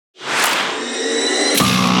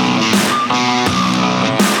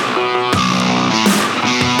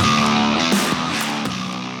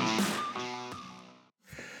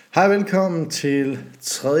Hej, velkommen til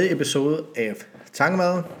tredje episode af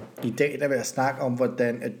Tankemad. I dag der vil jeg snakke om,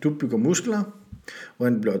 hvordan at du bygger muskler,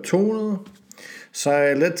 hvordan du bliver tonet.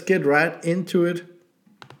 Så let's get right into it.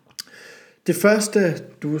 Det første,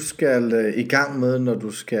 du skal i gang med, når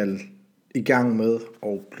du skal i gang med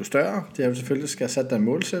at blive større, det er jo selvfølgelig, at du skal sætte dig en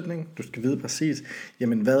målsætning. Du skal vide præcis,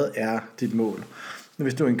 jamen hvad er dit mål.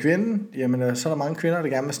 Hvis du er en kvinde, jamen så er der mange kvinder, der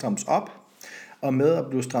gerne vil strammes op. Og med at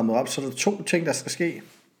blive strammet op, så er der 2 ting, der skal ske.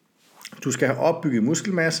 Du skal have opbygget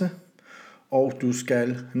muskelmasse, og du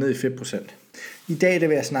skal ned i fedtprocent. I dag der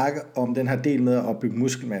vil jeg snakke om den her del med at opbygge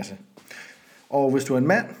muskelmasse. Og hvis du er en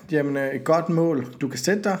mand, jamen et godt mål, du kan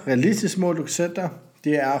sætte dig, realistisk mål, du kan sætte dig,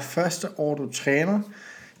 det er første år, du træner,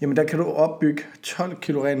 jamen der kan du opbygge 12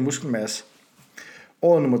 kilo ren muskelmasse.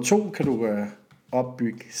 År nummer 2 kan du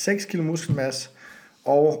opbygge 6 kilo muskelmasse,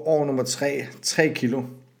 og år nummer 3 kilo.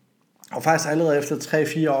 Og faktisk allerede efter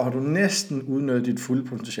 3-4 år har du næsten udnyttet dit fulde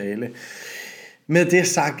potentiale. Med det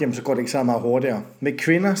sagt, jamen, så går det ikke så meget hurtigere. Med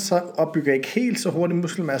kvinder, så opbygger I ikke helt så hurtig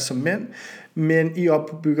muskelmasse som mænd, men I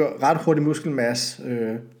opbygger ret hurtig muskelmasse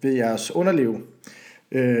ved jeres underliv.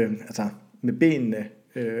 Altså med benene.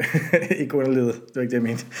 Ikke underlivet, det var ikke det, jeg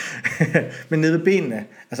mente. Men nede ved benene,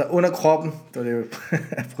 altså under kroppen, det var det,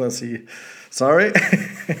 jeg prøvede at sige. Sorry.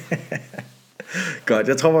 Godt,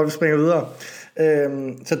 jeg tror bare, vi springer videre.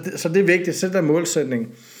 Så det er vigtigt, sæt dig en målsætning.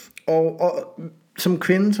 Og som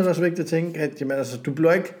kvinde, så er det også vigtigt at tænke, at jamen, altså, du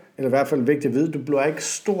bliver ikke, eller i hvert fald vigtigt at vide, du bliver ikke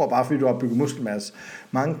stor, bare fordi du har bygget muskelmasse.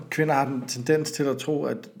 Mange kvinder har en tendens til at tro,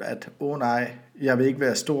 at nej, jeg vil ikke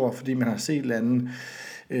være stor, fordi man har set et eller andet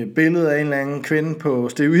billede af en eller anden kvinde på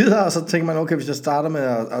steroider, og så tænker man, okay, hvis jeg starter med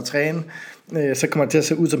at træne, så kommer det til at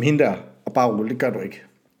se ud som hende der, og bare rulle, det gør du ikke.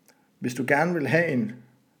 Hvis du gerne vil have en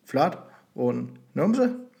flot, rund numse,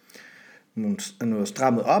 noget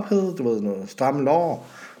strammet ophed, du ved, noget strammet lår,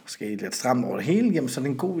 måske lidt strammet over det hele, jamen så er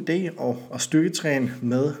det en god idé at styrketræne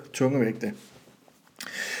med tunge vægte.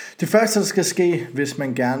 Det første, der skal ske, hvis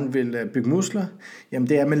man gerne vil bygge muskler, jamen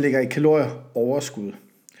det er, at man lægger i kalorieoverskud.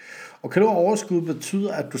 Og kalorieoverskud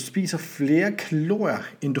betyder, at du spiser flere kalorier,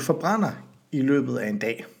 end du forbrænder i løbet af en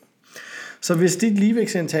dag. Så hvis dit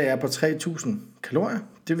ligevægtsindtag er på 3.000 kalorier,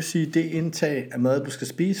 det vil sige det indtag af mad, du skal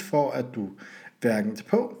spise for, at du hverken tager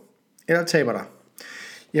på eller taber dig,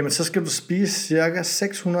 jamen så skal du spise ca.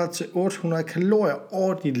 600-800 kalorier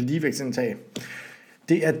over dit ligevægtsindtag.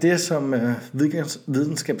 Det er det, som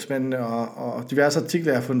videnskabsmændene og diverse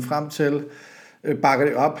artikler har fundet frem til, bakker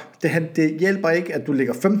det op. Det hjælper ikke, at du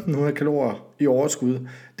lægger 1.500 kalorier i overskud.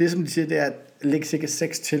 Det, som de siger, det er at lægge ca.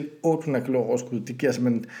 600-800 kalorier overskud. Det giver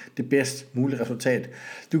simpelthen det bedst mulige resultat.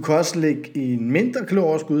 Du kan også lægge i en mindre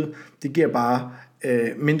kalorieoverskud. Det giver bare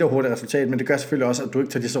mindre hurtigt resultat, men det gør selvfølgelig også, at du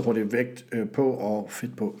ikke tager det så hurtigt vægt på og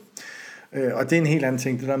fedt på. Og det er en helt anden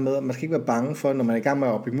ting, det der med, at man skal ikke være bange for, når man er i gang med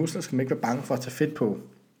at opbygge muskler, skal man ikke være bange for at tage fedt på.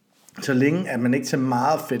 Så længe at man ikke tager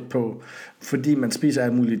meget fedt på, fordi man spiser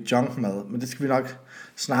alt muligt junkmad. Men det skal vi nok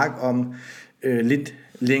snakke om lidt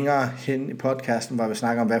længere hen i podcasten, hvor vi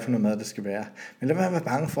snakker om, hvad for noget mad det skal være. Men lad være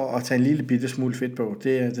bange for at tage en lille bitte smule fedt på.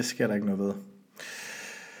 Det sker der ikke noget ved.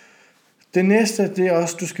 Det næste, det er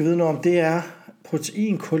også, du skal vide noget om, det er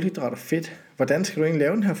protein, kulhydrat og fedt. Hvordan skal du egentlig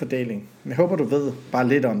lave den her fordeling? Jeg håber, du ved bare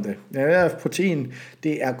lidt om det. Ja, protein,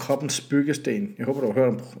 det er kroppens byggesten. Jeg håber, du har hørt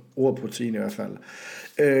om ordet protein i hvert fald.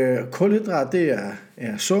 Kulhydrat, det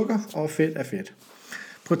er sukker, og fedt er fedt.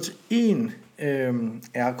 Protein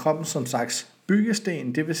er kroppen som slags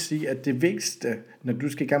byggesten. Det vil sige, at det vigtigste, når du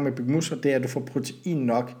skal i gang med at bygge muskler, det er, at du får protein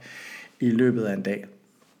nok i løbet af en dag.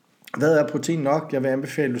 Hvad er protein nok? Jeg vil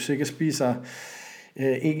anbefale, at du sikkert spiser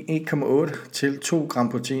 1,8 til 2 gram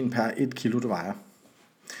protein per 1 kilo, du vejer.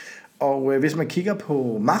 Og hvis man kigger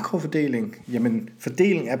på makrofordeling, jamen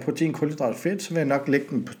fordeling af protein, kulhydrat og fedt, så vil jeg nok lægge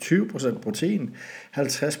den på 20% protein,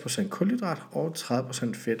 50% kulhydrat og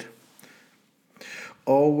 30% fedt.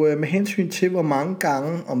 Og med hensyn til, hvor mange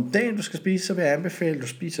gange om dagen du skal spise, så vil jeg anbefale, at du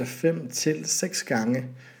spiser 5 til 6 gange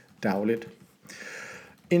dagligt.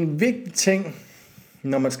 En vigtig ting,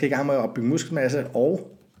 når man skal i gang med at opbygge muskelmasse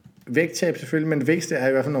og vægttab selvfølgelig, men det vigtigste er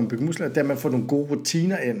i hvert fald, når man bygger muskler, det er, at man får nogle gode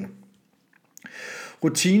rutiner ind.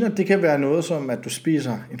 Rutiner, det kan være noget som, at du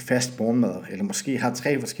spiser en fast morgenmad, eller måske har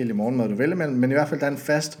 3 forskellige morgenmad, du vælger mellem, men i hvert fald der er en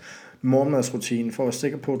fast morgenmadsrutine, for at være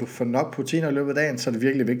sikker på, at du får nok proteiner i løbet af dagen, så er det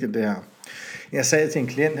virkelig vigtigt det her. Jeg sagde til en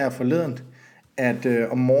klient her forleden, at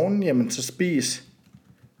om morgenen, jamen så spis,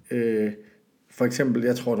 for eksempel,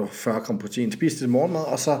 jeg tror du har 40 gram protein, spis det morgenmad,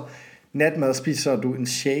 og så natmad spiser du en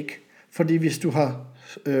shake, fordi hvis du har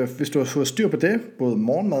fået styr på det, både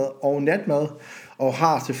morgenmad og natmad, og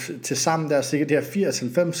har til sammen der sikkert det her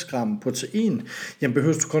 80-90 gram protein, jamen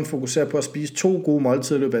behøver du kun fokusere på at spise 2 gode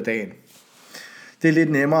måltider i løbet af dagen. Det er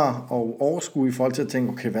lidt nemmere at overskue i forhold til at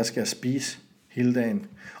tænke, okay, hvad skal jeg spise hele dagen?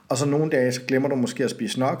 Og så nogle dage, så glemmer du måske at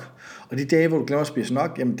spise nok. Og de dage, hvor du glemmer at spise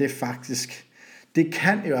nok, jamen det er faktisk, det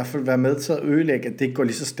kan i hvert fald være med til at ødelægge, at det ikke går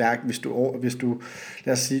lige så stærkt, hvis du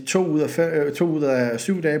lad os sige, 2 ud af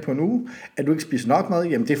 7 dage på en uge, at du ikke spiser nok mad,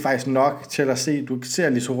 jamen det er faktisk nok til at se, du ser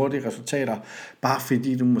lige så hurtige resultater, bare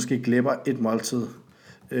fordi du måske glipper et måltid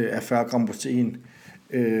af 40 gram protein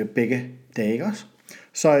begge dage også.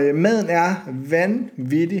 Så maden er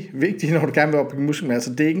vanvittigt vigtig, når du gerne vil opbygge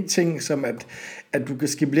muskelmasse. Det er ikke en ting som, at du kan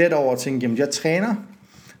skippe let over og tænke, jamen jeg træner,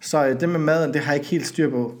 så det med maden, det har jeg ikke helt styr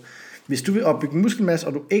på. Hvis du vil opbygge muskelmasse,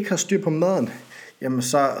 og du ikke har styr på maden, jamen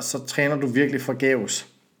så træner du virkelig forgæves.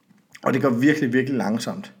 Og det går virkelig, virkelig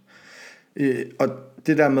langsomt. Og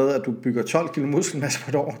det der med, at du bygger 12 kg muskelmasse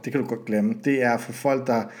på et år, det kan du godt glemme. Det er for folk,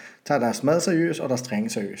 der tager deres mad seriøst, og deres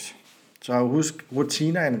træning seriøst. Så husk,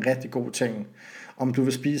 rutiner er en rigtig god ting. Om du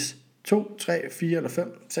vil spise 2, 3, 4 eller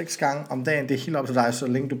 5, 6 gange om dagen, det er helt op til dig, så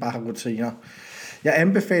længe du bare har rutiner. Jeg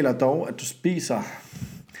anbefaler dog, at du spiser,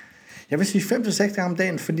 jeg vil sige 5-6 gange om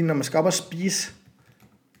dagen, fordi når man skal op og spise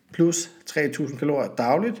plus 3.000 kalorier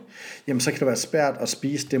dagligt, jamen så kan det være svært at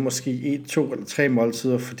spise det måske 1, 2 eller 3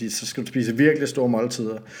 måltider, fordi så skal du spise virkelig store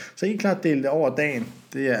måltider. Så helt klart dele det over dagen,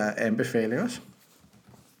 det er anbefaling også.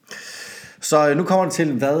 Så nu kommer det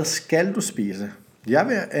til, hvad skal du spise? Jeg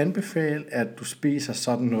vil anbefale, at du spiser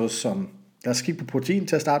sådan noget som, lad os kigge på protein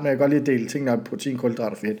til at starte med, jeg kan godt lide at dele tingene op, protein,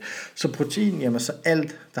 kulhydrat og fedt. Så protein, jamen så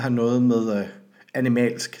alt, der har noget med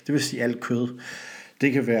animalsk, det vil sige alt kød.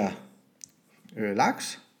 Det kan være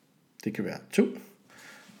laks, det kan være tun,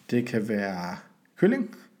 det kan være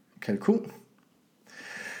kylling, kalkun,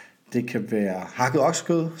 det kan være hakket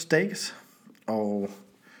oksekød, steaks, og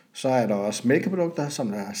så er der også mælkeprodukter,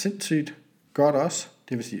 som er sindssygt godt også,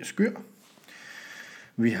 det vil sige skyr.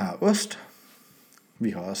 Vi har ost, vi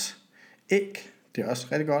har også æg, det er også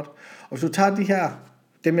rigtig godt. Og hvis du tager de her,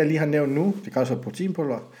 dem jeg lige har nævnt nu, det kan også være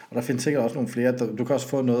proteinpulver, og der findes sikkert også nogle flere, du kan også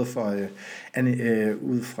få noget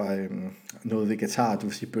ud fra noget vegetar, det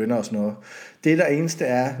vil sige bønner og sådan noget. Det der eneste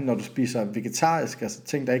er, når du spiser vegetarisk, altså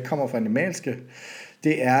ting der ikke kommer fra animalske,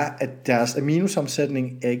 det er, at deres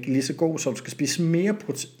aminosammensætning er ikke lige så god, så du skal spise mere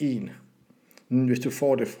protein, hvis du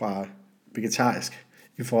får det fra vegetarisk,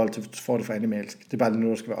 i forhold til, at du får det fra animalsk. Det er bare det nu,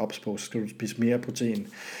 du skal være ops på, så skal du spise mere protein.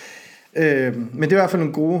 Men det er i hvert fald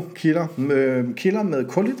nogle gode kilder. Kilder med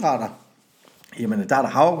kulhydrater. Jamen, der er der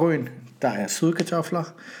havregryn, der er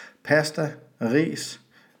sødkartofler, pasta, ris,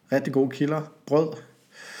 rigtig gode kilder, brød.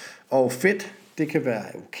 Og fedt, det kan være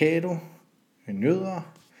avocado,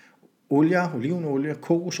 nødder, olivenolie,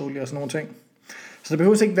 kokosolie og sådan nogle ting. Så det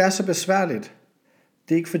behøver ikke være så besværligt.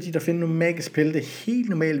 Det er ikke fordi, der finder nogle magisk pille. Det er helt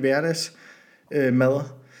normalt hverdags mad.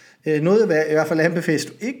 Noget jeg i hvert fald anbefaler, hvis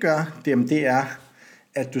du ikke gør, det er,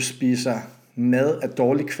 at du spiser mad af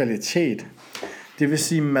dårlig kvalitet. Det vil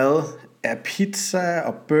sige mad af pizza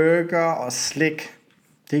og burger og slik.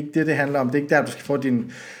 Det er ikke det handler om. Det er ikke der, du skal få dine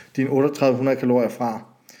 3800 kalorier fra.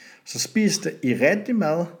 Så spis det i rigtig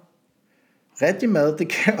mad. Rigtig mad, det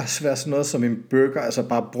kan også være sådan noget som en burger, altså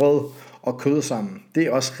bare brød og kød sammen. Det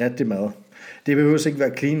er også rigtig mad. Det behøver ikke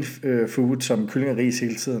være clean food som kylling og ris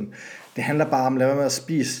hele tiden. Det handler bare om at lade være med at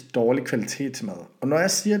spise dårlig kvalitetsmad. Og når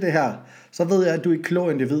jeg siger det her, så ved jeg, at du er et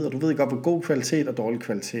klog individ, og du ved godt, hvor god kvalitet og dårlig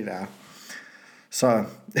kvalitet er. Så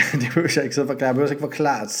det behøver jeg ikke sidde forklare. Jeg behøver ikke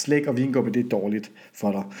forklare, at slik og vingummi, det er dårligt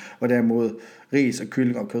for dig. Og derimod ris og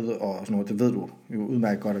kylling og kød og sådan noget, det ved du jo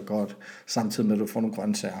udmærket godt og godt, samtidig med, at du får nogle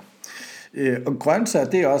grøntsager. Og grøntsager,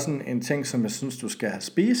 det er også en ting, som jeg synes, du skal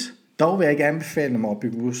spise. Dog vil jeg ikke anbefale dem at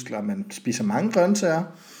bygge muskler, at man spiser mange grøntsager,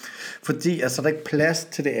 fordi altså, der er ikke plads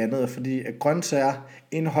til det andet, fordi at grøntsager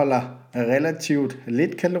indeholder relativt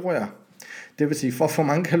lidt kalorier. Det vil sige, for at få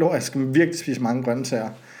mange kalorier, skal man virkelig spise mange grøntsager,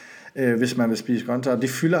 hvis man vil spise grøntsager. Det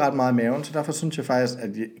fylder ret meget i maven, så derfor synes jeg faktisk,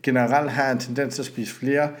 at jeg generelt har en tendens til at spise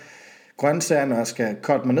flere grøntsager, når jeg skal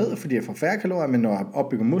cutte mig ned, fordi jeg får færre kalorier, men når jeg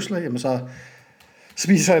opbygger muskler, jamen så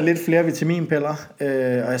spiser jeg lidt flere vitaminpiller,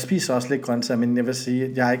 og jeg spiser også lidt grøntsager, men jeg vil sige,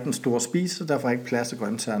 at jeg er ikke den store spiser, derfor er jeg ikke plads til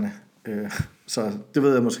grøntsagerne. Så det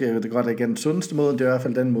ved jeg måske, det godt er ikke den sundeste måde, det er i hvert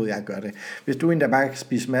fald den måde, jeg gør det. Hvis du egentlig bare kan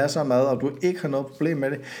spise masser af mad, og du ikke har noget problem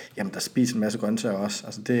med det, jamen der spiser en masse grøntsager også.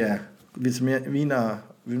 Altså det er vitaminer,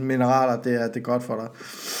 mineraler, det er godt for dig.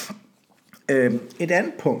 Et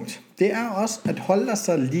andet punkt, det er også at holde dig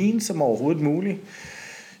så lean som overhovedet muligt.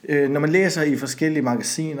 Når man læser i forskellige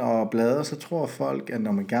magasiner og blade, så tror folk, at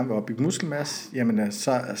når man gerne vil opbygge muskelmasse, jamen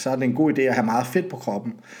så er det en god idé at have meget fedt på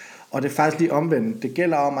kroppen. Og det er faktisk lige omvendt. Det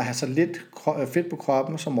gælder om at have så lidt fedt på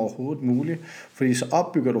kroppen som overhovedet muligt, fordi så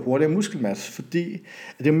opbygger du hurtigere muskelmasse, fordi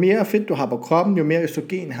jo mere fedt du har på kroppen, jo mere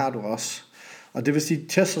østrogen har du også. Og det vil sige, at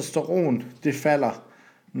testosteron, det falder,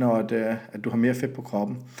 når at du har mere fedt på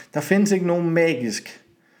kroppen. Der findes ikke nogen magisk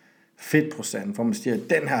fedtprocent, hvor man siger, at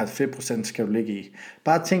den her fedtprocent skal du ligge i.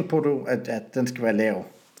 Bare tænk på, at den skal være lav.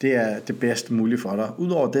 Det er det bedste mulige for dig.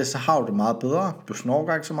 Udover det, så har du det meget bedre. Du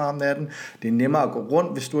snorker ikke så meget om natten. Det er nemmere at gå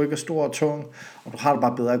rundt, hvis du ikke er stor og tung. Og du har det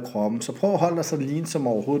bare bedre i kroppen. Så prøv at holde dig så lean som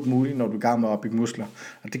overhovedet muligt, når du er i gang med at opbygge muskler.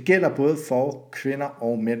 Og det gælder både for kvinder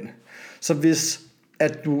og mænd. Så hvis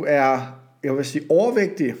at du er, jeg vil sige,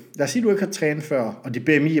 overvægtig, lad os sige, at du ikke har trænet før, og dit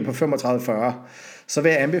BMI er på 35-40, så vil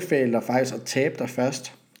jeg anbefale dig faktisk at tabe dig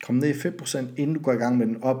først. Kom ned i 5%, inden du går i gang med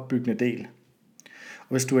den opbyggende del. Og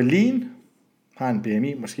hvis du er lean, har en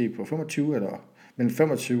BMI måske på 25 eller mellem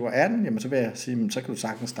 25 og 18, jamen så vil jeg sige, så kan du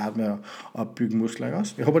sagtens starte med at opbygge muskler, ikke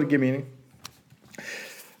også? Jeg håber, det giver mening.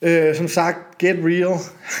 Som sagt, get real.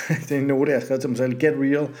 Det er en note, jeg har skrevet til mig selv. Get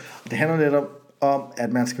real. Og det handler netop om,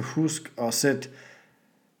 at man skal huske at sætte,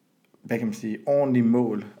 hvad kan man sige, ordentlige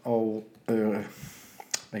mål og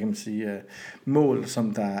mål,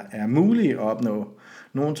 som der er mulige at opnå.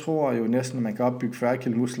 Nogle tror jo næsten, at man kan opbygge 40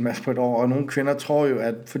 kg muskelmasse på et år, og nogle kvinder tror jo,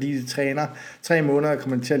 at fordi de træner 3 måneder,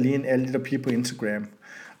 kommer de til at ligne alle de der piger på Instagram.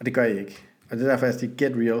 Og det gør jeg ikke. Og det er derfor, jeg siger,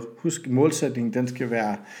 get real. Husk, målsætningen, den skal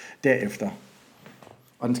være derefter.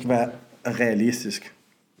 Og den skal være realistisk.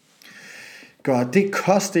 Godt, det er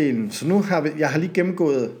kostdelen. Så nu har jeg lige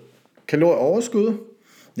gennemgået kalorieoverskud.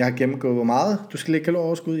 Jeg har gennemgået, hvor meget du skal lægge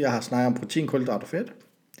kalorieoverskud. Jeg har snakket om protein, kulhydrat og fedt.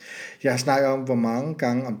 Jeg har snakket om, hvor mange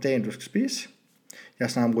gange om dagen du skal spise. Jeg har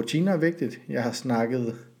snakket om rutiner er vigtigt. Jeg har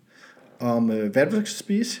snakket om, hvad du skal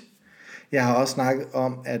spise. Jeg har også snakket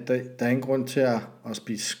om, at der er ingen grund til at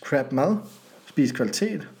spise crap mad. Spise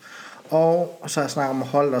kvalitet. Og så har jeg snakket om at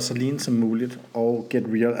holde dig så lean som muligt. Og get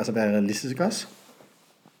real, altså være realistisk også.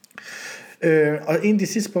 Og en af de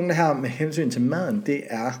sidste punkter her med hensyn til maden, det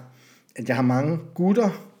er, at jeg har mange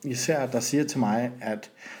gutter, især der siger til mig,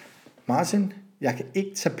 at Martin, jeg kan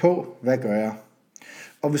ikke tage på, hvad gør jeg?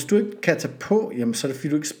 Og hvis du ikke kan tage på, jamen, så er det fordi,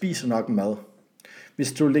 du ikke spiser nok mad.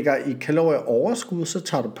 Hvis du ligger i kalorieoverskud, så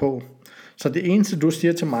tager du på. Så det eneste, du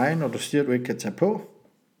siger til mig, når du siger, at du ikke kan tage på,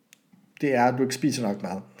 det er, at du ikke spiser nok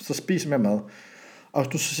mad. Så spis mere mad. Og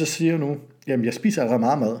hvis du så siger nu, jamen jeg spiser allerede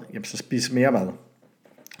meget mad, jamen så spis mere mad.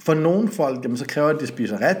 For nogle folk, jamen, så kræver det, at de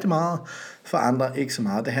spiser rigtig meget, for andre ikke så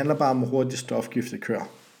meget. Det handler bare om, hvor hurtigt stofskiftet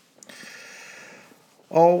kører.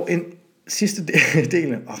 Og en sidste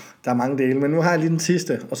del, der er mange dele, men nu har jeg lige den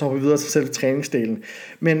sidste, og så hopper vi videre til selve træningsdelen.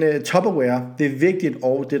 Men Tupperware, det er vigtigt,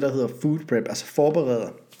 og det der hedder food prep, altså forberede.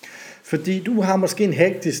 Fordi du har måske en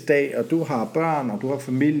hektisk dag, og du har børn, og du har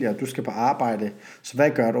familie, og du skal på arbejde. Så hvad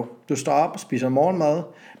gør du? Du står op og spiser morgenmad,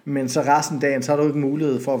 men så resten af dagen, så har du ikke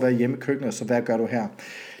mulighed for at være hjemme i køkkenet, så hvad gør du her?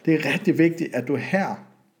 Det er rigtig vigtigt, at du her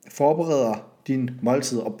forbereder din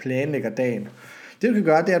måltid og planlægger dagen. Det du kan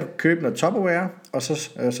gøre, det er, at du kan købe noget Tupperware, og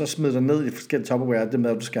så smider du ned i forskellige Tupperware, det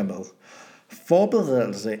mad, du skal have med.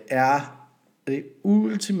 Forberedelse er det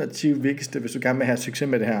ultimativt vigtigste, hvis du gerne vil have succes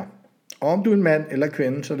med det her. Og om du er en mand eller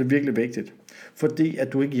kvinde, så er det virkelig vigtigt, fordi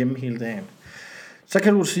at du ikke er hjemme hele dagen. Så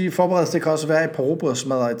kan du sige, at forberedelse det kan også være et par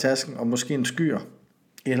rugbrødsmadder i tasken, og måske en skyer,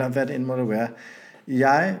 eller hvad det end må det være.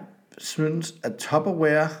 Jeg synes, at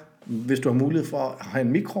Tupperware, hvis du har mulighed for at have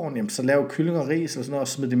en mikroovn, jamen, så lav kylling og ris og sådan noget, og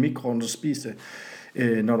smid det i mikroovnen og spis det,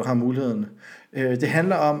 når du har muligheden. Det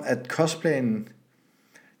handler om, at kostplanen,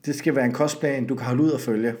 det skal være en kostplan, du kan holde ud og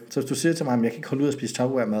følge. Så hvis du siger til mig, at jeg kan ikke holde ud og spise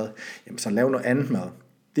Tupperware mad, jamen, så lav noget andet mad.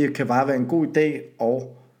 Det kan bare være en god idé at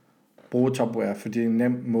bruge Tupperware, for det er en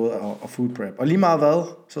nem måde at food prep. Og lige meget hvad,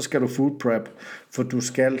 så skal du food prep, for du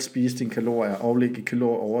skal spise dine kalorier og lægge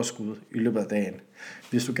kalorieoverskud i løbet af dagen,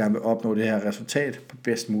 hvis du gerne vil opnå det her resultat på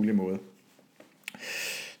bedst mulig måde.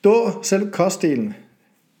 Da selv kostdelen.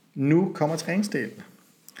 Nu kommer træningsdelen.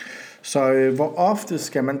 Så hvor ofte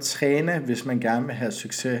skal man træne, hvis man gerne vil have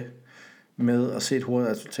succes med at se et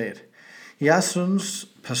hurtigt resultat? Jeg synes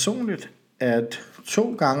personligt, at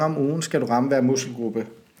 2 gange om ugen skal du ramme hver muskelgruppe.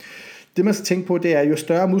 Det man skal tænke på, det er, jo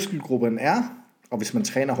større muskelgruppen er, og hvis man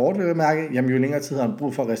træner hårdt, vil jeg mærke, jamen jo længere tid har han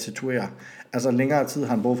brug for at restituere. Altså længere tid har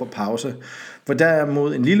han brug for pause. Hvor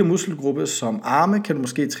derimod en lille muskelgruppe som arme, kan du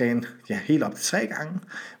måske træne helt op til 3 gange,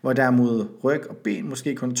 hvor derimod ryg og ben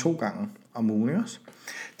måske kun 2 gange om ugen. Også.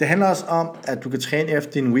 Det handler også om, at du kan træne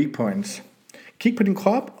efter dine weak points. Kig på din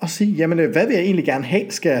krop og sig, jamen hvad vil jeg egentlig gerne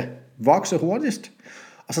have, skal vokse hurtigst?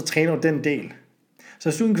 Og så træner du den del. Så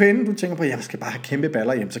hvis du er en kvinde, du tænker på, at jeg skal bare have kæmpe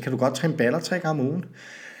baller hjem, så kan du godt træne baller 3 gange om ugen.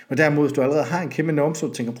 Og derimod, hvis du allerede har en kæmpe numse, så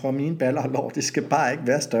du tænker, prøv at mine baller og lår, det skal bare ikke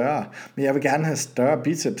være større. Men jeg vil gerne have større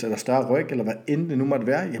biceps, eller større ryg, eller hvad end det nu måtte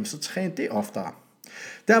være, jamen så træn det oftere.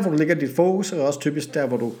 Der, hvor du lægger dit fokus, er også typisk der,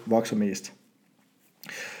 hvor du vokser mest.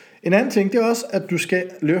 En anden ting, det er også, at du skal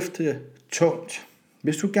løfte tungt.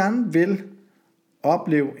 Hvis du gerne vil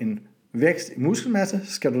opleve en vækst i muskelmasse,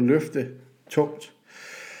 skal du løfte tungt.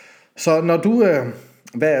 Så når du,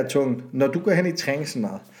 hvad er tungt? Når du går hen i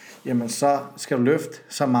træningscenteret, jamen så skal du løfte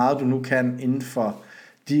så meget du nu kan inden for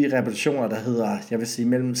de repetitioner, der hedder, jeg vil sige,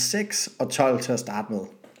 mellem 6 og 12 til at starte med.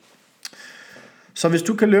 Så hvis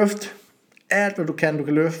du kan løfte alt, hvad du kan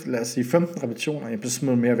løfte, lad os sige 15 repetitioner, jamen så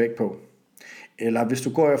smider du mere vægt på. Eller hvis du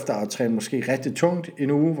går efter at træne måske rigtig tungt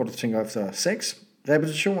en uge, hvor du tænker efter 6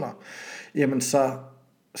 repetitioner, jamen så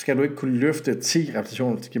skal du ikke kunne løfte 10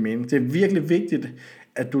 repetitioner, det giver mening. Det er virkelig vigtigt,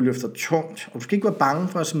 at du løfter tungt, og du skal ikke være bange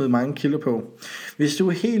for at smide mange kilo på. Hvis du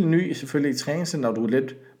er helt ny selvfølgelig i træningscenter, og du er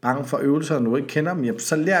lidt bange for øvelser, og du ikke kender dem,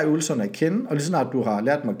 så lær øvelserne at kende, og lige snart du har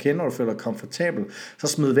lært dem at kende, og du føler dig komfortabel, så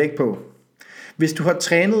smid vægt på. Hvis du har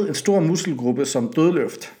trænet en stor muskelgruppe som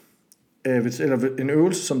dødløft, eller en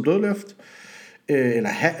øvelse som dødløft, eller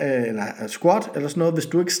squat, eller sådan noget, hvis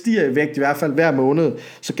du ikke stiger i vægt, i hvert fald hver måned,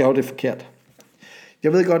 så gør du det forkert.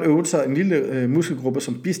 Jeg ved godt, øvelser, en lille muskelgruppe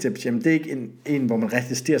som biceps, jamen det er ikke en, hvor man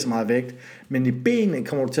rigtig stiger så meget vægt, men i benene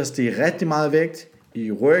kommer du til at stige rigtig meget vægt,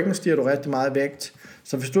 i ryggen stiger du rigtig meget vægt,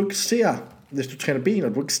 så hvis du træner ben,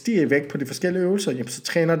 og du ikke stiger i vægt på de forskellige øvelser, jamen så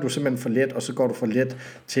træner du simpelthen for let, og så går du for let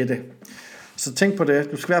til det. Så tænk på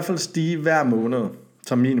det, du skal i hvert fald stige hver måned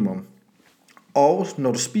som minimum. Og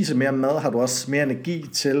når du spiser mere mad, har du også mere energi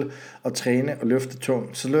til at træne og løfte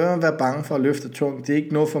tungt. Så lad være være bange for at løfte tungt. Det er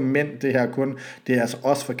ikke noget for mænd, det her kun. Det er altså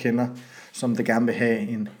også for kvinder, som der gerne vil have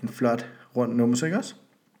en flot rund numse, ikke også?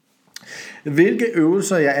 Hvilke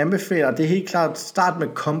øvelser jeg anbefaler, det er helt klart start med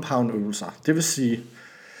compound øvelser. Det vil sige,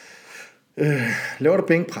 laver du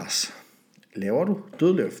bænkpres, laver du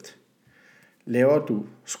dødløft, laver du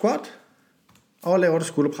squat, og laver du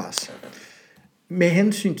skulderpres. Med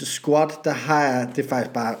hensyn til squat, der har jeg, det er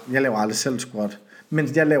faktisk bare, jeg laver aldrig selv squat,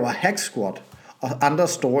 men jeg laver hack squat og andre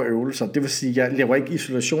store øvelser. Det vil sige, jeg laver ikke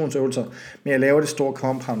isolationsøvelser, men jeg laver de store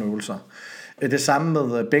compound øvelser. Det samme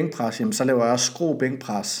med bænkpres, jamen, så laver jeg også skrå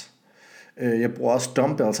bænkpres. Jeg bruger også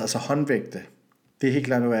dumbbells, altså håndvægte. Det er helt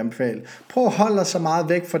klart noget, jeg anbefaler. Prøv at holde dig så meget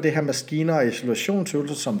væk fra det her maskiner og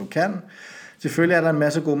isolationsøvelser, som du kan. Selvfølgelig er der en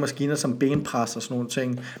masse gode maskiner som benpres og sådan nogle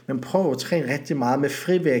ting, men prøv at træne rigtig meget med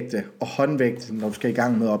frivægte og håndvægte, når du skal i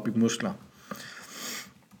gang med at opbygge muskler.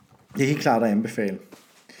 Det er helt klart at anbefale.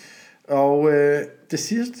 Og det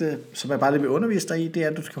sidste, som jeg bare lige vil undervise dig i, det er,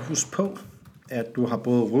 at du skal huske på, at du har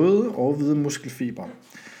både røde og hvide muskelfiber.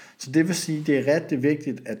 Så det vil sige, at det er rigtig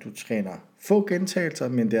vigtigt, at du træner få gentagelser,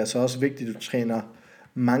 men det er så også vigtigt, at du træner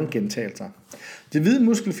mange gentagelser. De hvide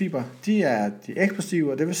muskelfiber, de er de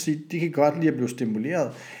eksplosive, og det vil sige, de kan godt lide at blive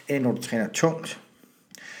stimuleret af, når du træner tungt.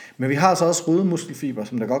 Men vi har så også røde muskelfiber,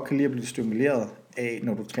 som der godt kan lide at blive stimuleret af,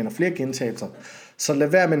 når du træner flere gentagelser. Så lad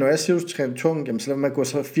være med, når jeg siger, at du træner tungt, jamen, så lad være med at gå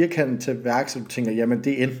så firkantet til værk, så du tænker, jamen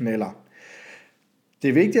det er enten eller. Det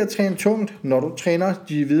er vigtigt at træne tungt, når du træner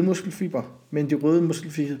de hvide muskelfiber, men de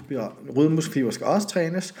røde muskelfiber skal også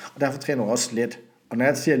trænes, og derfor træner du også let. Og når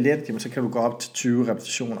jeg siger let, jamen, så kan du gå op til 20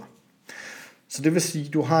 repetitioner. Så det vil sige,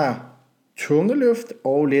 at du har tunge løft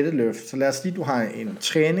og lette løft. Så lad os sige, at du har en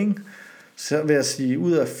træning. Så vil jeg sige,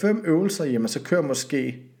 ud af 5 øvelser, jamen, så kører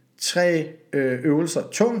måske 3 øvelser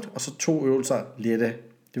tungt, og så 2 øvelser lette.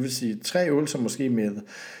 Det vil sige 3 øvelser måske med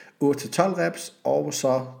 8-12 reps, og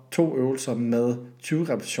så 2 øvelser med 20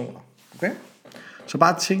 repetitioner. Okay? Så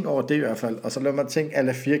bare tænk over det i hvert fald, og så lad mig tænke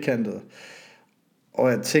alle firkantede.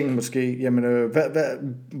 Og jeg tænker måske, jamen, hvad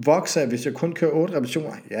vokser jeg, hvis jeg kun kører 8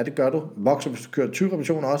 repetitioner? Ja, det gør du. Vokser, hvis du kører 20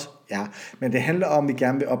 repetitioner også? Ja, men det handler om, at vi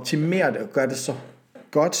gerne vil optimere det og gøre det så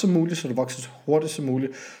godt som muligt, så du vokser så hurtigt som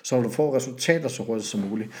muligt, så du får resultater så hurtigt som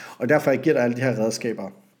muligt. Og derfor jeg giver dig alle de her redskaber.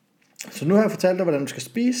 Så nu har jeg fortalt dig, hvordan du skal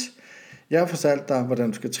spise. Jeg har fortalt dig, hvordan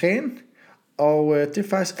du skal træne. Og det er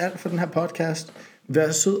faktisk alt for den her podcast.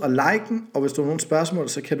 Vær sød og like den, og hvis du har nogle spørgsmål,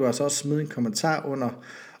 så kan du altså også smide en kommentar under.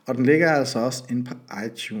 Og den ligger altså også inde på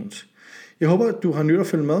iTunes. Jeg håber, at du har nyt at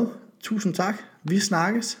følge med. Tusind tak. Vi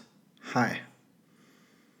snakkes. Hej.